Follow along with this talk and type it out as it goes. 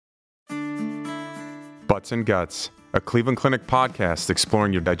Butts and Guts, a Cleveland Clinic podcast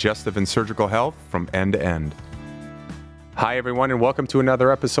exploring your digestive and surgical health from end to end. Hi, everyone, and welcome to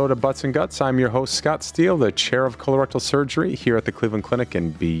another episode of Butts and Guts. I'm your host, Scott Steele, the chair of colorectal surgery here at the Cleveland Clinic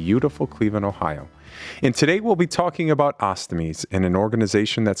in beautiful Cleveland, Ohio. And today we'll be talking about ostomies and an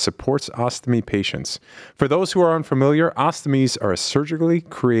organization that supports ostomy patients. For those who are unfamiliar, ostomies are a surgically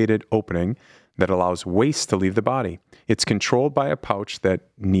created opening that allows waste to leave the body. It's controlled by a pouch that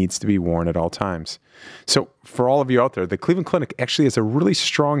needs to be worn at all times. So for all of you out there, the Cleveland Clinic actually has a really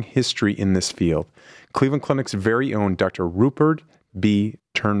strong history in this field. Cleveland Clinic's very own Dr. Rupert B.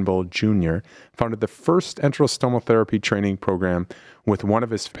 Turnbull Jr. founded the first enteral stoma therapy training program with one of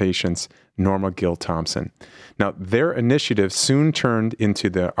his patients, Norma Gill Thompson. Now, their initiative soon turned into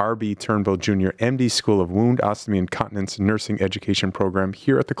the R.B. Turnbull Jr. MD School of Wound, Ostomy, and Continence Nursing Education Program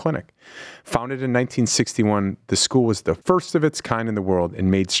here at the clinic. Founded in 1961, the school was the first of its kind in the world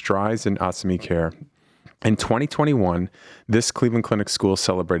and made strides in ostomy care. In 2021, this Cleveland Clinic school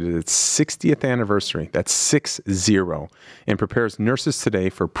celebrated its 60th anniversary, that's 6-0, and prepares nurses today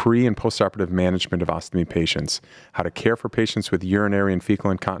for pre- and postoperative management of ostomy patients, how to care for patients with urinary and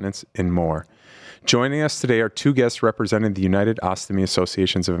fecal incontinence, and more. Joining us today are two guests representing the United Ostomy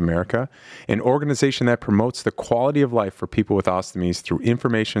Associations of America, an organization that promotes the quality of life for people with ostomies through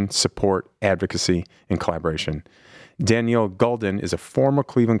information, support, advocacy, and collaboration. Danielle Gulden is a former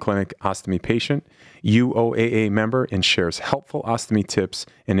Cleveland Clinic ostomy patient, UOAA member, and shares helpful ostomy tips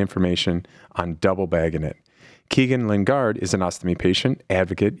and information on Double Bagging It. Keegan Lingard is an ostomy patient,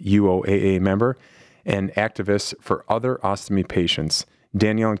 advocate, UOAA member, and activist for other ostomy patients.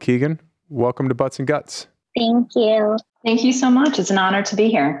 Danielle and Keegan, welcome to Butts and Guts. Thank you. Thank you so much. It's an honor to be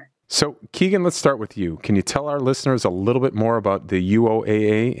here. So, Keegan, let's start with you. Can you tell our listeners a little bit more about the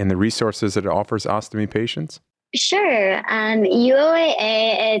UOAA and the resources that it offers ostomy patients? Sure.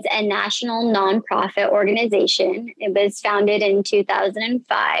 UOAA is a national nonprofit organization. It was founded in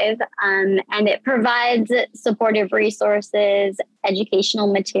 2005, and it provides supportive resources, educational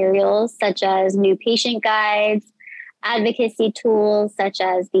materials such as new patient guides, advocacy tools such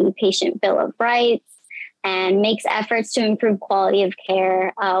as the Patient Bill of Rights, and makes efforts to improve quality of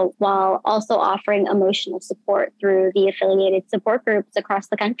care while also offering emotional support through the affiliated support groups across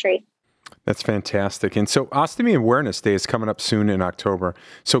the country. That's fantastic. And so Ostomy Awareness Day is coming up soon in October.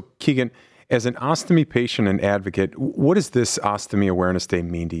 So Keegan, as an ostomy patient and advocate, what does this Ostomy Awareness Day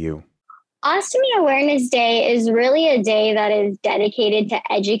mean to you? Ostomy Awareness Day is really a day that is dedicated to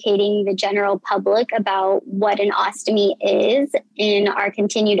educating the general public about what an ostomy is in our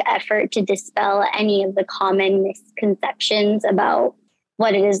continued effort to dispel any of the common misconceptions about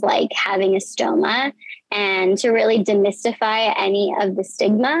what it is like having a stoma and to really demystify any of the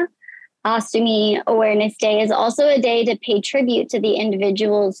stigma. Ostomy Awareness Day is also a day to pay tribute to the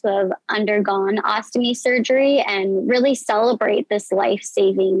individuals who have undergone ostomy surgery and really celebrate this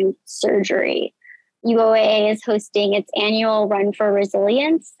life-saving surgery. UOAA is hosting its annual Run for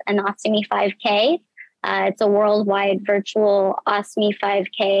Resilience, an Ostomy 5K. It's a worldwide virtual Ostomy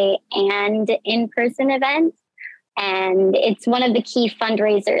 5K and in-person event. And it's one of the key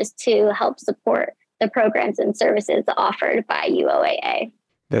fundraisers to help support the programs and services offered by UOAA.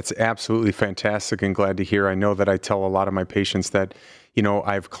 That's absolutely fantastic and glad to hear. I know that I tell a lot of my patients that,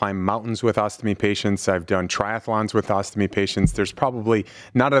 I've climbed mountains with ostomy patients. I've done triathlons with ostomy patients. There's probably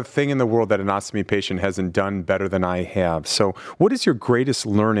not a thing in the world that an ostomy patient hasn't done better than I have. So what is your greatest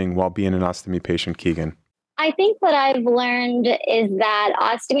learning while being an ostomy patient, Keegan? I think what I've learned is that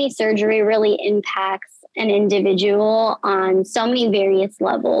ostomy surgery really impacts an individual on so many various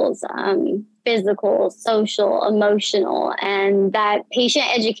levels, physical, social, emotional, and that patient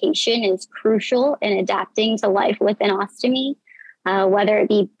education is crucial in adapting to life with an ostomy, whether it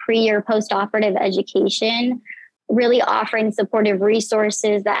be pre or post-operative education, really offering supportive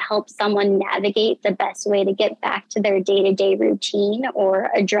resources that help someone navigate the best way to get back to their day-to-day routine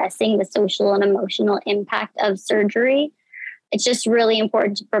or addressing the social and emotional impact of surgery. It's just really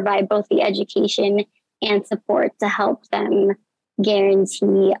important to provide both the education and support to help them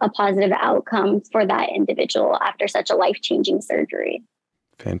guarantee a positive outcome for that individual after such a life-changing surgery.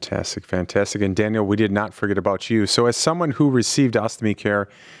 Fantastic, fantastic. And Daniel, we did not forget about you. So as someone who received ostomy care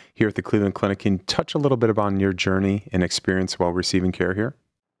here at the Cleveland Clinic, can you touch a little bit about your journey and experience while receiving care here?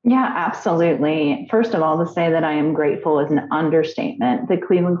 Yeah, absolutely. First of all, to say that I am grateful is an understatement. The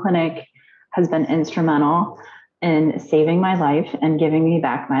Cleveland Clinic has been instrumental in saving my life and giving me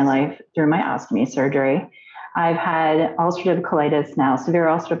back my life through my ostomy surgery. I've had ulcerative colitis now, severe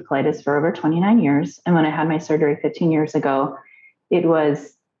ulcerative colitis, for over 29 years. And when I had my surgery 15 years ago, it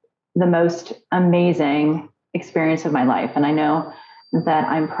was the most amazing experience of my life. And I know that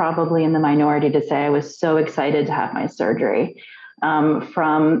I'm probably in the minority to say I was so excited to have my surgery.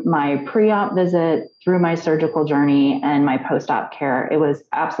 From my pre-op visit through my surgical journey and my post-op care, it was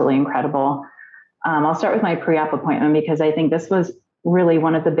absolutely incredible. I'll start with my pre-op appointment because I think this was really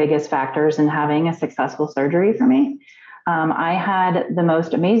one of the biggest factors in having a successful surgery for me. I had the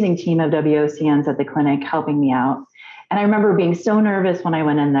most amazing team of WOCNs at the clinic helping me out. And I remember being so nervous when I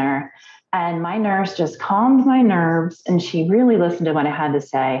went in there, and my nurse just calmed my nerves and she really listened to what I had to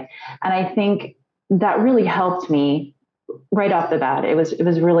say. And I think that really helped me right off the bat. It was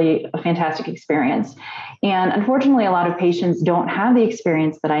really a fantastic experience. And unfortunately, a lot of patients don't have the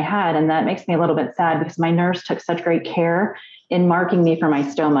experience that I had. And that makes me a little bit sad because my nurse took such great care in marking me for my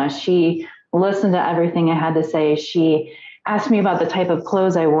stoma. She listened to everything I had to say. She asked me about the type of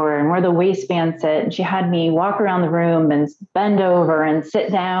clothes I wore and where the waistband sit. And she had me walk around the room and bend over and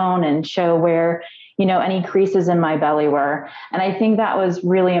sit down and show where, any creases in my belly were. And I think that was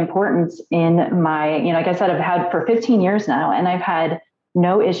really important in my, like I said, I've had for 15 years now, and I've had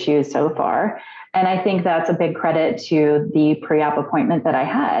no issues so far. And I think that's a big credit to the pre-op appointment that I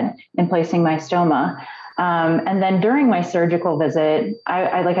had in placing my stoma. And then during my surgical visit,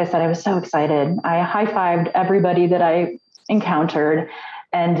 I like I said, I was so excited. I high-fived everybody that I encountered.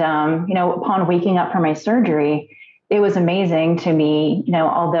 And, upon waking up for my surgery, it was amazing to me,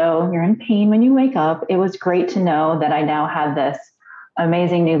 although you're in pain when you wake up, it was great to know that I now had this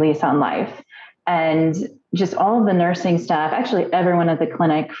amazing new lease on life. And just all of the nursing staff, actually everyone at the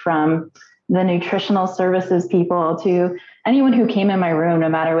clinic, from the nutritional services people to anyone who came in my room, no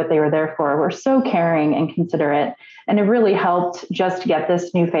matter what they were there for, were so caring and considerate. And it really helped just get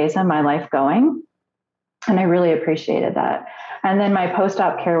this new phase of my life going. And I really appreciated that. And then my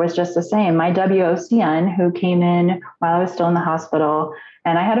post-op care was just the same. My WOCN, who came in while I was still in the hospital,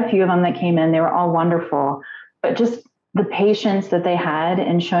 and I had a few of them that came in, they were all wonderful. But just the patience that they had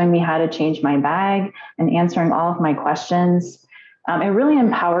in showing me how to change my bag and answering all of my questions, it really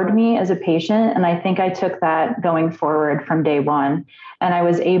empowered me as a patient. And I think I took that going forward from day one. And I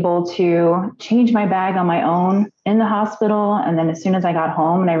was able to change my bag on my own in the hospital. And then as soon as I got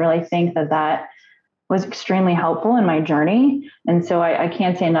home, and I really think that was extremely helpful in my journey. And so I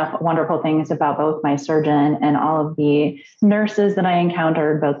can't say enough wonderful things about both my surgeon and all of the nurses that I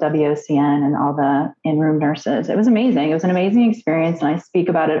encountered, both WOCN and all the in-room nurses. It was amazing. It was an amazing experience, and I speak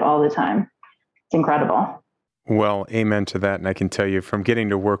about it all the time. It's incredible. Well, amen to that. And I can tell you from getting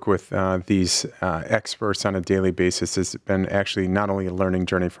to work with these experts on a daily basis, it's been actually not only a learning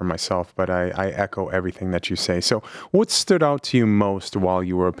journey for myself, but I echo everything that you say. So what stood out to you most while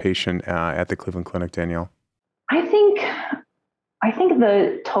you were a patient at the Cleveland Clinic, Danielle? I think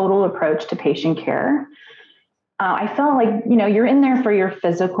the total approach to patient care. I felt like, you're in there for your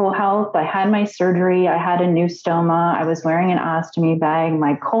physical health. I had my surgery. I had a new stoma. I was wearing an ostomy bag.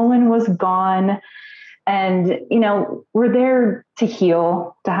 My colon was gone. And, we're there to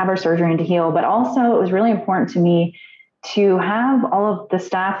heal, to have our surgery and to heal. But also it was really important to me to have all of the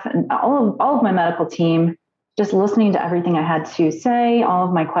staff and all of my medical team just listening to everything I had to say, all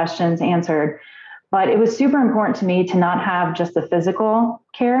of my questions answered. But it was super important to me to not have just the physical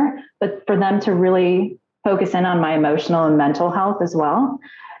care, but for them to really focus in on my emotional and mental health as well.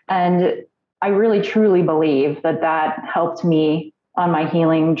 And I really, truly believe that helped me on my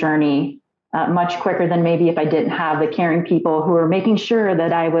healing journey much quicker than maybe if I didn't have the caring people who were making sure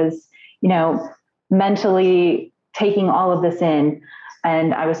that I was, mentally taking all of this in.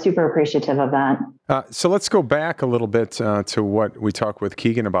 And I was super appreciative of that. So let's go back a little bit to what we talked with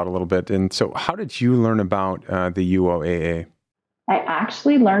Keegan about a little bit. And so how did you learn about the UOAA? I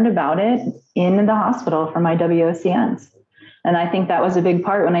actually learned about it in the hospital from my WOCNs. And I think that was a big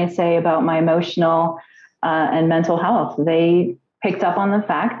part when I say about my emotional and mental health. They picked up on the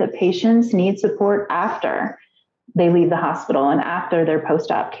fact that patients need support after they leave the hospital and after their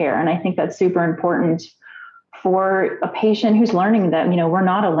post-op care. And I think that's super important for a patient who's learning that, we're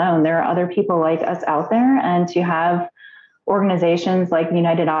not alone. There are other people like us out there, and to have organizations like the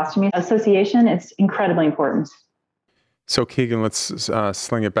United Ostomy Association, it's incredibly important. So Keegan, let's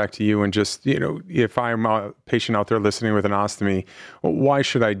sling it back to you. And just, if I'm a patient out there listening with an ostomy, why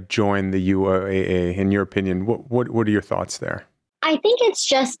should I join the UOAA? In your opinion, what are your thoughts there? I think it's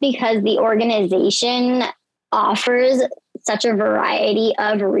just because the organization offers such a variety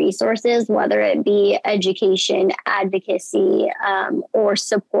of resources, whether it be education, advocacy, or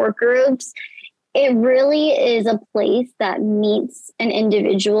support groups. It really is a place that meets an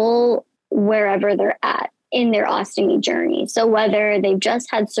individual wherever they're at in their ostomy journey. So whether they've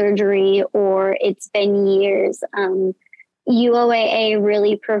just had surgery or it's been years, UOAA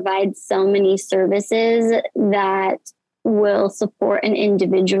really provides so many services that will support an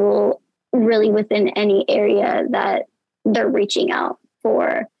individual really within any area that they're reaching out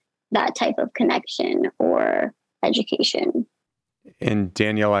for that type of connection or education. And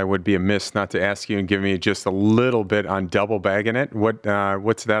Danielle, I would be amiss not to ask you and give me just a little bit on double bagging it.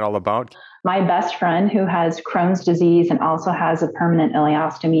 What's that all about? My best friend who has Crohn's disease and also has a permanent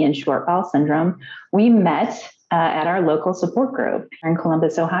ileostomy and short bowel syndrome, we met at our local support group here in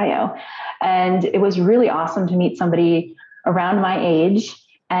Columbus, Ohio. And it was really awesome to meet somebody around my age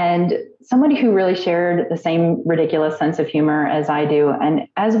and somebody who really shared the same ridiculous sense of humor as I do. And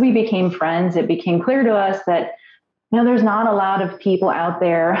as we became friends, it became clear to us that, there's not a lot of people out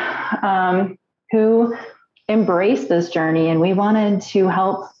there who embrace this journey. And we wanted to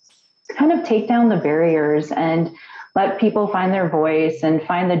help kind of take down the barriers and let people find their voice and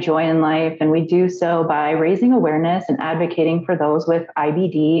find the joy in life. And we do so by raising awareness and advocating for those with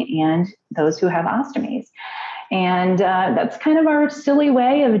IBD and those who have ostomies. And that's kind of our silly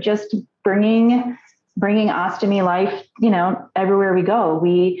way of just bringing ostomy life, everywhere we go.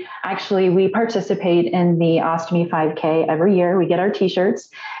 We participate in the Ostomy 5K every year. We get our t-shirts,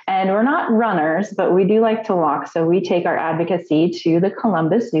 and we're not runners, but we do like to walk. So we take our advocacy to the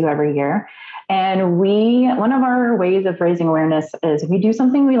Columbus Zoo every year. And one of our ways of raising awareness is we do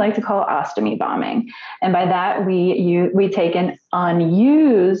something we like to call ostomy bombing. And by that, we take an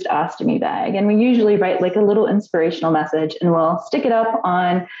unused ostomy bag, and we usually write like a little inspirational message, and we'll stick it up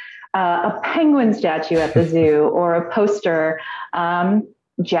on a penguin statue at the zoo or a poster.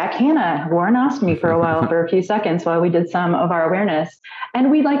 Jack Hanna wore an ostomy for a while, for a few seconds while we did some of our awareness. And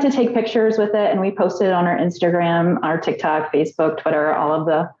we like to take pictures with it, and we post it on our Instagram, our TikTok, Facebook, Twitter, all of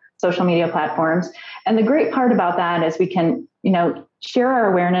the social media platforms. And the great part about that is we can, share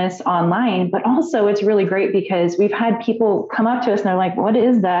our awareness online, but also it's really great because we've had people come up to us and they're like, what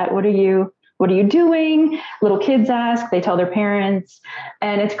is that? What are you doing? Little kids ask, they tell their parents.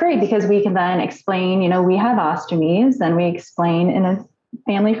 And it's great because we can then explain, we have ostomies, and we explain in a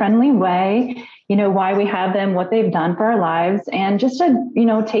family-friendly way, why we have them, what they've done for our lives, and just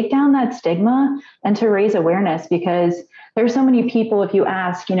to, take down that stigma and to raise awareness, because there's so many people, if you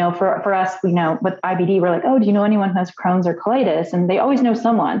ask, for us, with IBD, we're like, oh, do you know anyone who has Crohn's or colitis? And they always know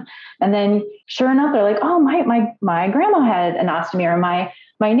someone. And then sure enough, they're like, oh, my grandma had an ostomy, or my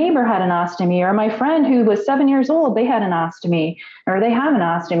neighbor had an ostomy, or my friend who was 7 years old, they had an ostomy, or they have an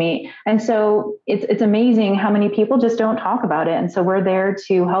ostomy. And so it's amazing how many people just don't talk about it. And so we're there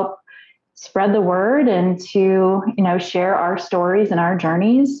to help spread the word and to, share our stories and our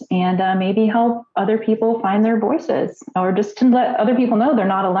journeys, and maybe help other people find their voices, or just to let other people know they're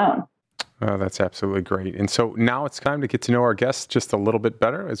not alone. Oh, that's absolutely great. And so now it's time to get to know our guests just a little bit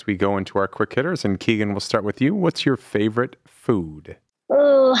better as we go into our quick hitters. And Keegan, we'll start with you. What's your favorite food?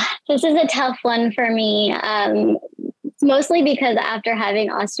 Oh, this is a tough one for me. It's mostly because after having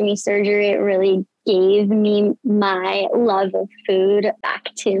ostomy surgery, it really gave me my love of food back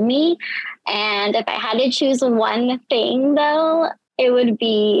to me. And if I had to choose one thing, though, it would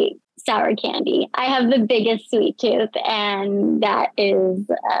be sour candy. I have the biggest sweet tooth, and that is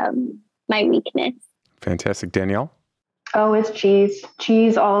my weakness. Fantastic. Danielle? Oh, it's cheese.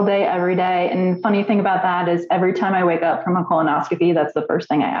 Cheese all day, every day. And funny thing about that is every time I wake up from a colonoscopy, that's the first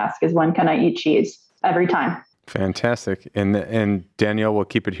thing I ask is, when can I eat cheese? Every time. Fantastic. And Danielle, we'll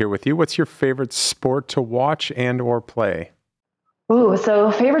keep it here with you. What's your favorite sport to watch and or play? Ooh,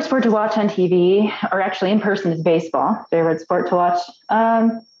 so favorite sport to watch on TV, or actually in person, is baseball. Favorite sport to watch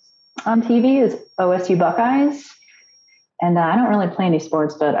on TV is OSU Buckeyes. And I don't really play any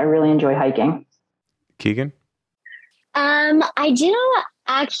sports, but I really enjoy hiking. Keegan? I do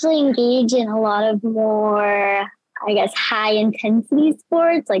actually engage in a lot of more, high intensity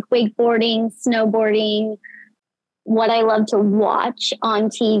sports like wakeboarding, snowboarding. What I love to watch on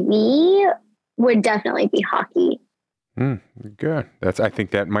TV would definitely be hockey. Good. I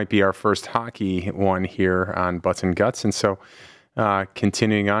think that might be our first hockey one here on Butts and Guts. And so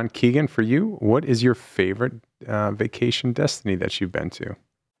continuing on, Keegan, for you, what is your favorite vacation destination that you've been to?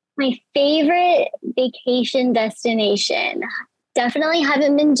 My favorite vacation destination. Definitely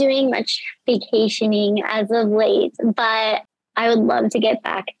haven't been doing much vacationing as of late, but I would love to get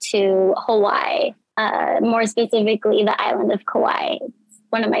back to Hawaii, more specifically the island of Kauai. It's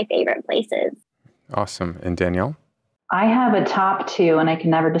one of my favorite places. Awesome. And Danielle? I have a top two, and I can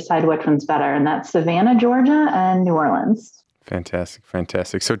never decide which one's better, and that's Savannah, Georgia, and New Orleans. Fantastic,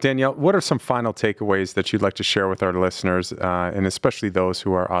 fantastic. So Danielle, what are some final takeaways that you'd like to share with our listeners, and especially those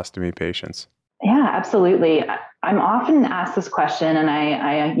who are ostomy patients? Yeah, absolutely. I'm often asked this question, and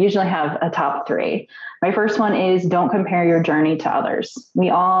I usually have a top three. My first one is don't compare your journey to others. We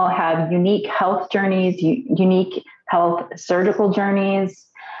all have unique health journeys, unique health surgical journeys,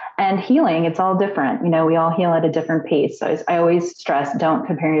 and healing. It's all different. We all heal at a different pace. So I always stress, don't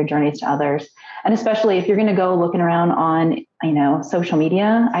compare your journeys to others. And especially if you're going to go looking around on, social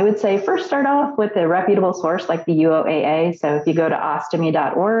media, I would say first start off with a reputable source like the UOAA. So if you go to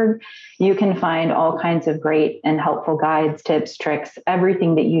ostomy.org, you can find all kinds of great and helpful guides, tips, tricks,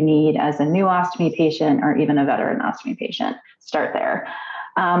 everything that you need as a new ostomy patient or even a veteran ostomy patient. Start there.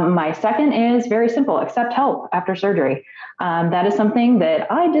 My second is very simple, accept help after surgery. That is something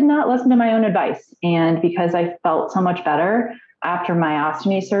that I did not listen to my own advice. And because I felt so much better after my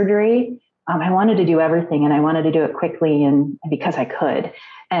ostomy surgery, I wanted to do everything and I wanted to do it quickly and because I could.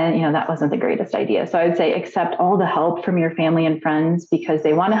 And, that wasn't the greatest idea. So I would say accept all the help from your family and friends because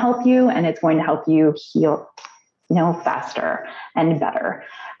they want to help you and it's going to help you heal, faster and better.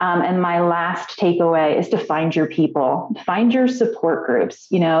 And my last takeaway is to find your people, find your support groups.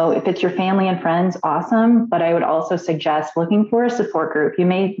 If it's your family and friends, awesome. But I would also suggest looking for a support group. You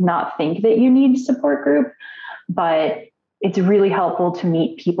may not think that you need a support group, but it's really helpful to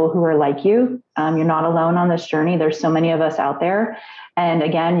meet people who are like you. You're not alone on this journey. There's so many of us out there. And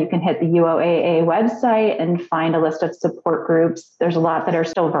again, you can hit the UOAA website and find a list of support groups. There's a lot that are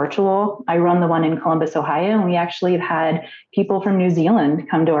still virtual. I run the one in Columbus, Ohio, and we actually have had people from New Zealand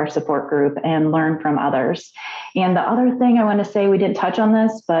come to our support group and learn from others. And the other thing I want to say, we didn't touch on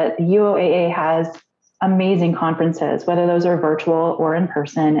this, but the UOAA has amazing conferences, whether those are virtual or in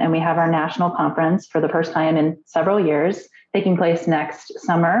person. And we have our national conference for the first time in several years, taking place next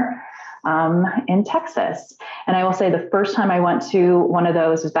summer in Texas. And I will say the first time I went to one of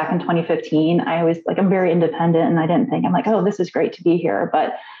those was back in 2015. I'm very independent and I didn't think, oh, this is great to be here.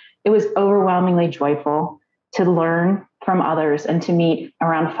 But it was overwhelmingly joyful to learn from others and to meet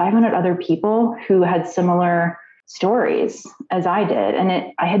around 500 other people who had similar stories as I did.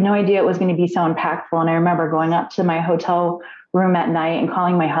 And I had no idea it was going to be so impactful. And I remember going up to my hotel room at night and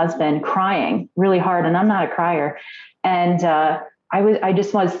calling my husband, crying really hard. And I'm not a crier. And I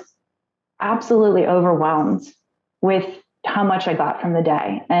just was absolutely overwhelmed with how much I got from the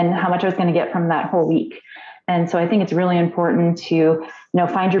day and how much I was going to get from that whole week. And so I think it's really important to,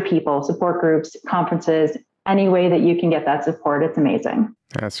 find your people, support groups, conferences, any way that you can get that support. It's amazing.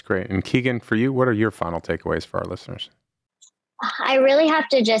 That's great. And Keegan, for you, what are your final takeaways for our listeners? I really have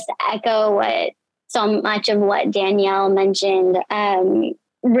to just echo so much of what Danielle mentioned.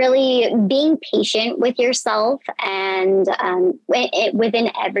 Really being patient with yourself and within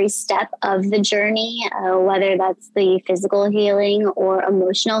every step of the journey, whether that's the physical healing or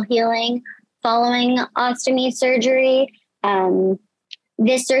emotional healing following ostomy surgery.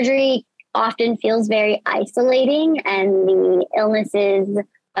 This surgery often feels very isolating, and the illnesses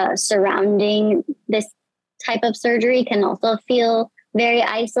surrounding this type of surgery can also feel very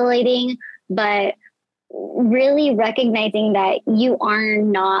isolating, but really recognizing that you are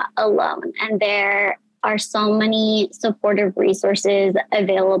not alone and there are so many supportive resources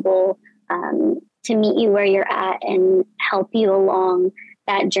available to meet you where you're at and help you along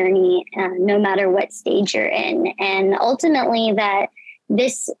that journey, no matter what stage you're in. And ultimately that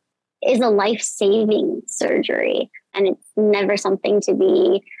this is a life-saving surgery, and it's never something to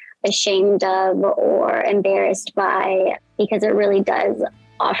be ashamed of or embarrassed by, because it really does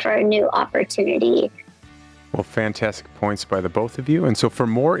offer a new opportunity. Well, fantastic points by the both of you. And so for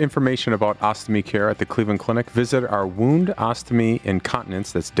more information about ostomy care at the Cleveland Clinic, visit our Wound Ostomy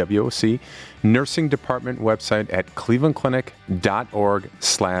Incontinence, that's WOC, nursing department website at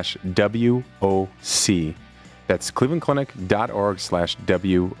clevelandclinic.org/WOC. That's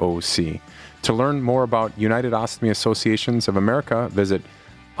clevelandclinic.org/WOC. To learn more about United Ostomy Associations of America, visit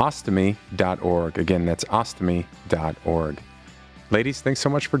ostomy.org. Again, that's ostomy.org. Ladies, thanks so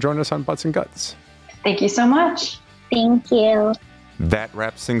much for joining us on Butts and Guts. Thank you so much. Thank you. That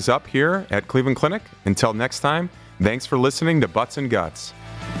wraps things up here at Cleveland Clinic. Until next time, thanks for listening to Butts and Guts.